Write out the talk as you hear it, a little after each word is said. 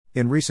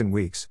In recent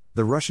weeks,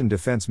 the Russian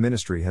Defense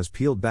Ministry has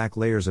peeled back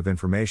layers of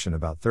information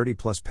about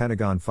 30-plus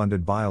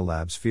Pentagon-funded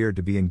biolabs feared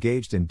to be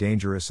engaged in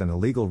dangerous and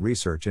illegal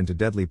research into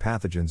deadly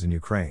pathogens in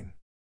Ukraine.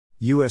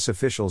 U.S.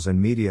 officials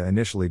and media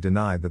initially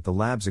denied that the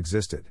labs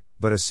existed,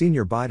 but a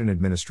senior Biden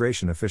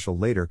administration official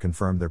later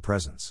confirmed their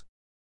presence.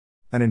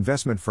 An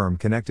investment firm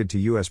connected to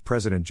U.S.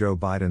 President Joe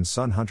Biden's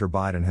son Hunter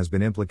Biden has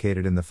been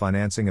implicated in the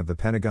financing of the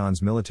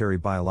Pentagon's military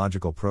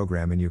biological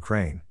program in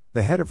Ukraine,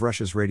 the head of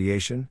Russia's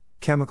radiation,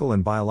 chemical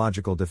and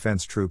biological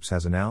defense troops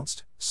has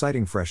announced,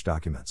 citing fresh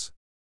documents.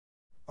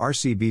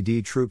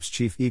 RCBD Troops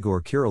Chief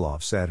Igor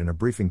Kirilov said in a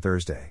briefing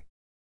Thursday.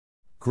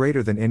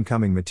 Greater than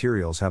incoming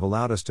materials have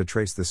allowed us to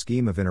trace the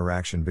scheme of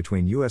interaction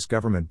between U.S.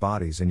 government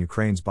bodies and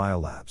Ukraine's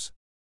biolabs.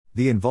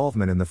 The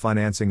involvement in the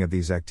financing of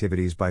these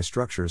activities by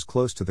structures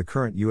close to the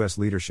current U.S.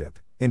 leadership,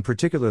 in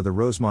particular the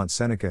Rosemont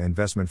Seneca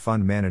Investment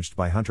Fund managed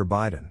by Hunter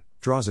Biden,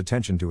 draws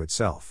attention to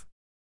itself.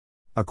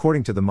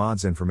 According to the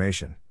MOD's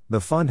information, the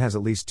fund has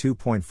at least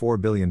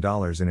 $2.4 billion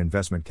in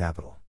investment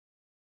capital.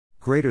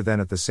 Greater than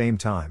at the same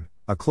time,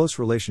 a close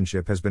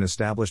relationship has been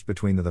established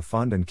between the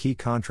fund and key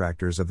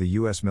contractors of the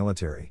U.S.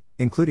 military,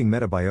 including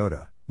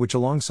Metabiota, which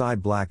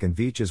alongside Black &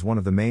 Veatch is one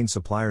of the main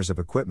suppliers of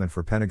equipment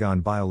for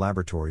Pentagon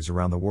biolaboratories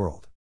around the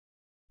world.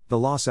 The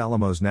Los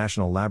Alamos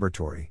National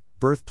Laboratory,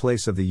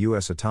 birthplace of the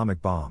U.S.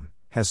 atomic bomb,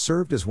 has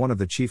served as one of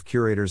the chief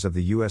curators of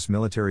the U.S.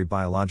 military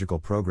biological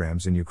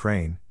programs in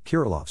Ukraine,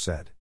 Kirilov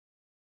said.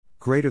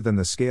 Greater than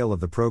the scale of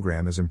the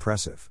program is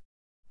impressive.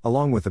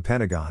 Along with the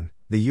Pentagon,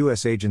 the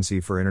U.S. Agency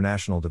for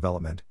International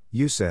Development,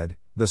 USAID,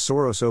 the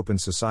Soros Open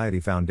Society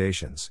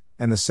Foundations,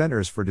 and the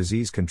Centers for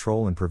Disease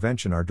Control and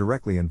Prevention are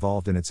directly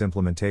involved in its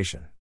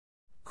implementation.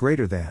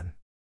 Greater than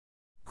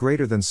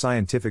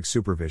scientific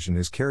supervision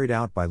is carried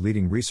out by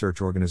leading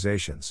research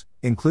organizations,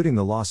 including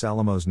the Los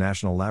Alamos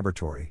National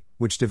Laboratory,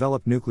 which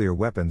developed nuclear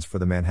weapons for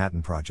the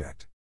Manhattan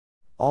Project.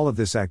 All of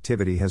this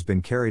activity has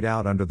been carried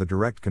out under the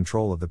direct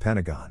control of the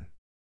Pentagon.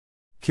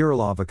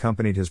 Kirilov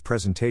accompanied his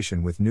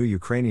presentation with new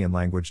Ukrainian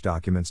language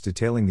documents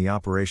detailing the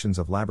operations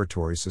of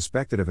laboratories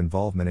suspected of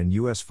involvement in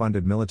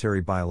U.S.-funded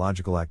military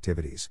biological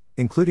activities,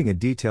 including a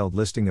detailed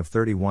listing of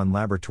 31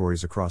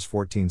 laboratories across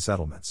 14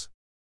 settlements.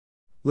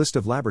 List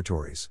of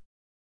laboratories.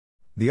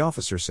 The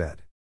officer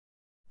said.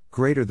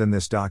 Greater than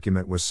this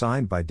document was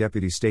signed by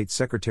Deputy State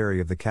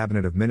Secretary of the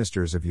Cabinet of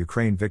Ministers of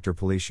Ukraine Viktor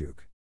Polishuk.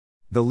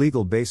 The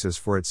legal basis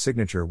for its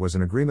signature was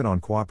an agreement on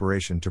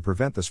cooperation to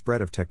prevent the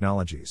spread of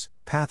technologies,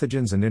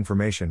 pathogens and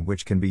information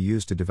which can be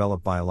used to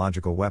develop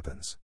biological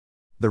weapons.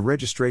 The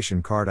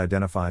registration card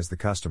identifies the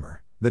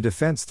customer, the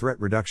Defense Threat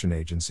Reduction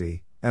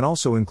Agency, and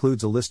also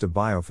includes a list of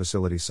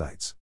biofacility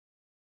sites.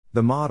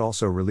 The MOD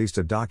also released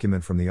a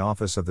document from the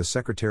Office of the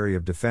Secretary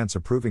of Defense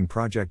approving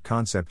Project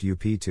Concept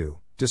UP2,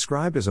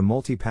 described as a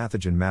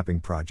multi-pathogen mapping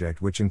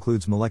project which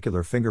includes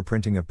molecular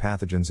fingerprinting of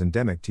pathogens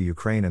endemic to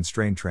Ukraine and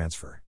strain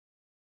transfer.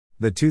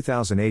 The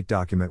 2008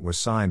 document was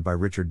signed by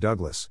Richard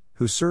Douglas,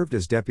 who served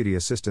as Deputy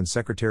Assistant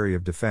Secretary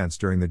of Defense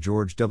during the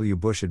George W.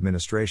 Bush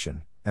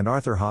administration, and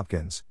Arthur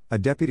Hopkins, a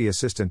Deputy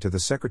Assistant to the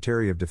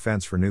Secretary of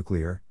Defense for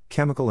Nuclear,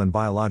 Chemical and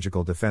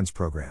Biological Defense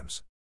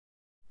Programs.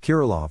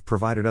 Kirilov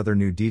provided other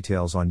new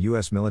details on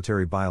U.S.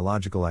 military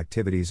biological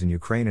activities in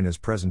Ukraine in his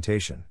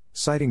presentation,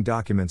 citing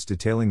documents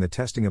detailing the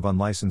testing of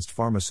unlicensed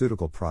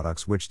pharmaceutical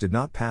products which did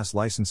not pass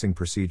licensing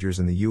procedures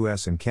in the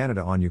U.S. and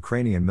Canada on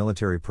Ukrainian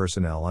military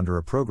personnel under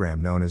a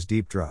program known as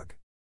Deep Drug.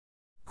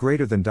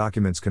 Greater than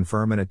documents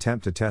confirm an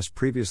attempt to test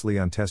previously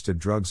untested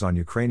drugs on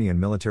Ukrainian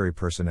military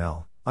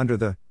personnel, under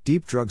the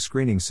Deep Drug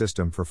Screening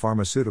System for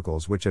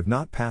pharmaceuticals which have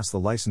not passed the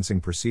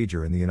licensing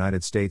procedure in the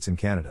United States and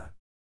Canada.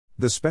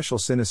 The special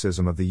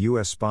cynicism of the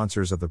U.S.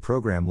 sponsors of the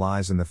program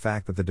lies in the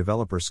fact that the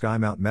developer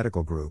Skymount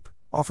Medical Group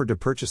offered to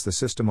purchase the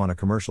system on a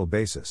commercial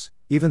basis,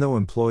 even though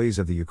employees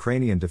of the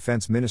Ukrainian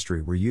Defense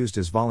Ministry were used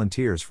as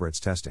volunteers for its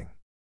testing.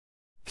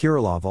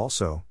 Kirilov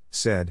also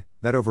said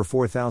that over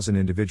 4,000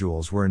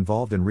 individuals were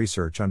involved in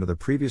research under the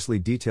previously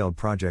detailed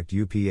Project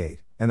UP8,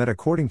 and that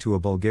according to a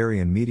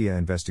Bulgarian media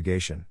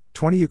investigation,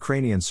 20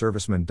 Ukrainian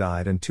servicemen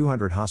died and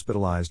 200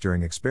 hospitalized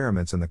during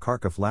experiments in the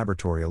Kharkiv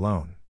laboratory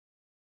alone.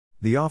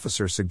 The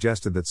officer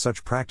suggested that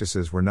such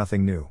practices were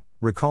nothing new,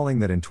 recalling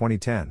that in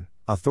 2010,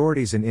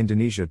 authorities in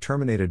Indonesia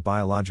terminated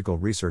biological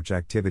research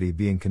activity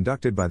being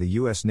conducted by the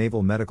U.S.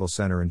 Naval Medical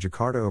Center in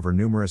Jakarta over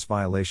numerous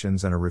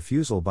violations and a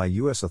refusal by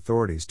U.S.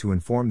 authorities to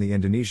inform the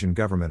Indonesian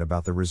government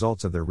about the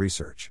results of their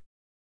research.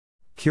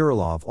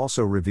 Kirilov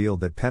also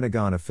revealed that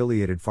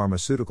Pentagon-affiliated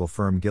pharmaceutical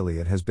firm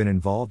Gilead has been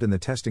involved in the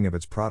testing of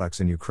its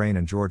products in Ukraine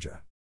and Georgia.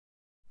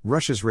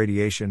 Russia's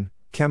radiation,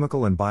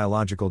 chemical and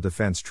biological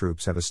defense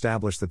troops have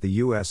established that the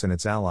U.S. and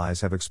its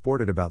allies have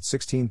exported about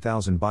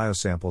 16,000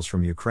 biosamples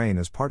from Ukraine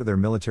as part of their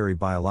military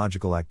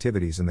biological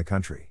activities in the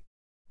country.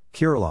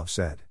 Kirilov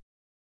said.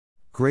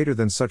 Greater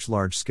than such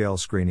large-scale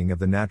screening of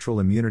the natural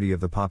immunity of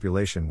the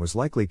population was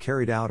likely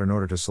carried out in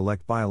order to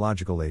select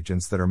biological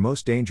agents that are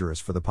most dangerous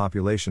for the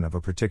population of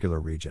a particular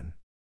region.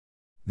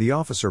 The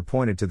officer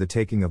pointed to the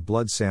taking of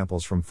blood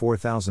samples from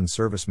 4,000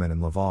 servicemen in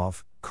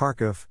Lvov,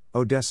 Kharkiv,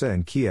 Odessa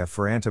and Kiev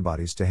for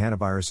antibodies to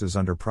hantaviruses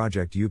under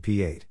Project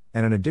UP8,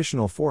 and an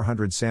additional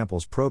 400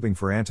 samples probing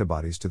for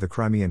antibodies to the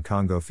Crimean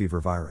Congo fever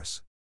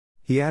virus.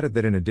 He added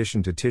that in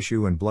addition to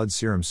tissue and blood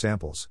serum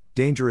samples,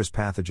 dangerous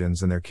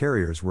pathogens and their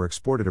carriers were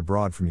exported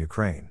abroad from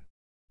Ukraine.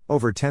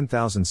 Over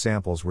 10,000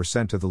 samples were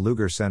sent to the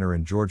Lugar Center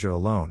in Georgia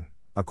alone,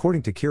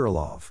 according to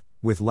Kirilov,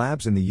 with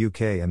labs in the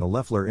UK and the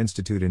Leffler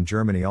Institute in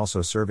Germany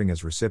also serving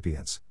as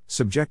recipients,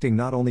 subjecting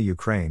not only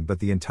Ukraine but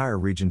the entire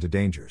region to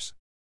dangers.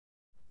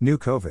 New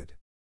COVID.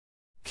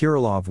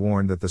 Kirilov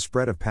warned that the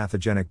spread of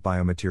pathogenic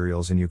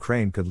biomaterials in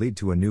Ukraine could lead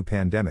to a new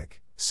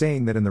pandemic,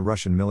 saying that in the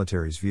Russian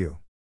military's view,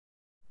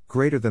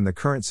 greater than the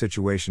current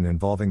situation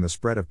involving the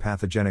spread of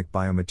pathogenic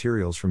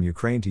biomaterials from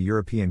Ukraine to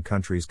European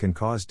countries can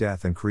cause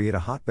death and create a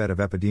hotbed of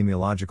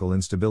epidemiological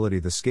instability,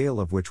 the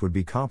scale of which would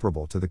be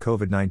comparable to the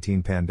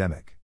COVID-19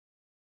 pandemic.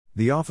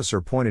 The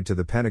officer pointed to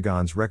the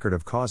Pentagon's record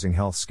of causing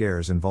health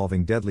scares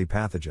involving deadly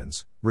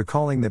pathogens,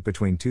 recalling that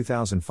between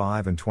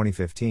 2005 and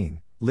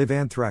 2015, live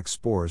anthrax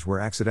spores were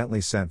accidentally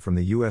sent from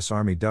the U.S.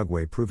 Army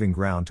Dugway Proving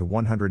Ground to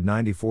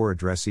 194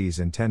 addressees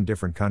in 10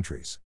 different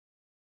countries.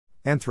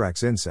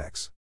 Anthrax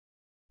insects.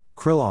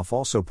 Krylov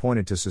also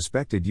pointed to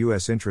suspected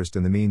U.S. interest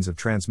in the means of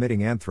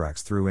transmitting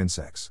anthrax through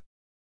insects.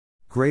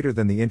 Greater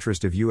than the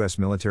interest of U.S.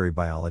 military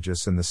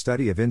biologists in the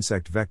study of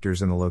insect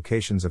vectors in the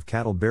locations of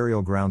cattle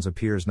burial grounds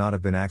appears not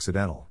have been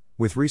accidental,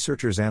 with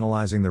researchers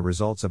analyzing the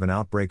results of an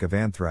outbreak of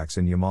anthrax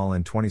in Yamal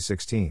in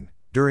 2016,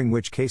 during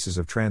which cases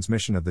of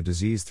transmission of the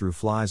disease through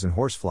flies and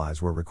horseflies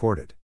were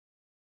recorded.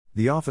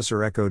 The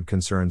officer echoed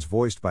concerns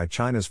voiced by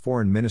China's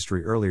foreign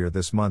ministry earlier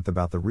this month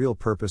about the real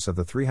purpose of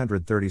the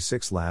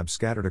 336 labs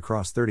scattered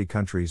across 30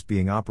 countries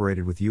being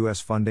operated with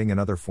U.S. funding and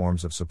other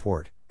forms of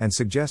support, and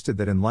suggested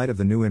that in light of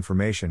the new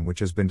information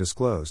which has been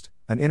disclosed,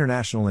 an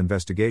international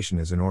investigation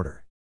is in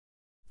order.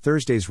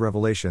 Thursday's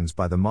revelations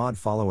by the MOD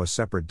follow a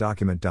separate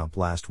document dump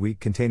last week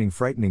containing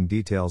frightening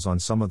details on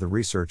some of the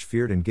research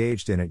feared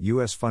engaged in at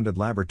U.S.-funded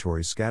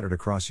laboratories scattered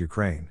across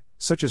Ukraine,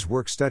 such as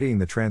work studying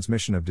the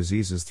transmission of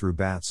diseases through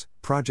bats,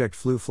 Project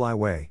Flu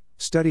Flyway,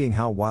 studying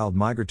how wild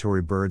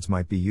migratory birds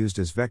might be used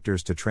as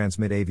vectors to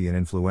transmit avian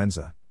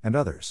influenza, and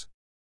others.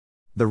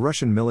 The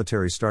Russian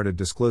military started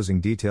disclosing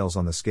details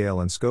on the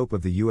scale and scope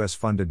of the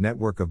U.S.-funded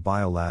network of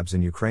biolabs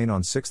in Ukraine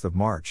on 6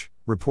 March,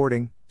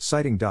 reporting,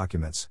 citing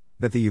documents,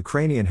 that the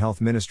Ukrainian Health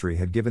Ministry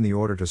had given the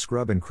order to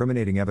scrub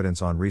incriminating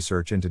evidence on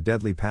research into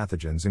deadly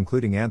pathogens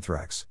including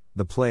anthrax,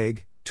 the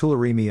plague,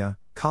 tularemia,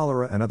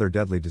 cholera and other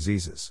deadly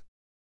diseases.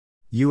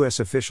 U.S.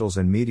 officials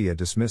and media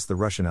dismissed the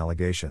Russian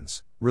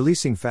allegations,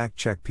 releasing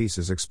fact-check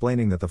pieces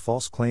explaining that the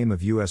false claim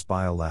of U.S.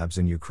 biolabs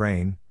in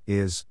Ukraine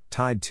is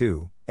tied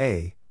to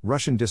a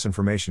Russian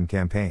disinformation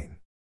campaign.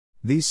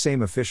 These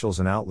same officials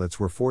and outlets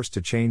were forced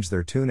to change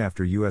their tune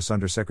after U.S.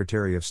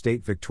 Undersecretary of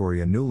State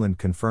Victoria Nuland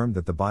confirmed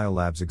that the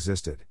biolabs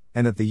existed,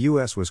 and that the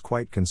U.S. was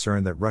quite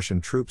concerned that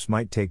Russian troops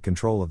might take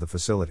control of the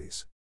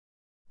facilities.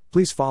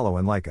 Please follow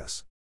and like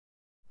us.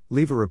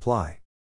 Leave a reply.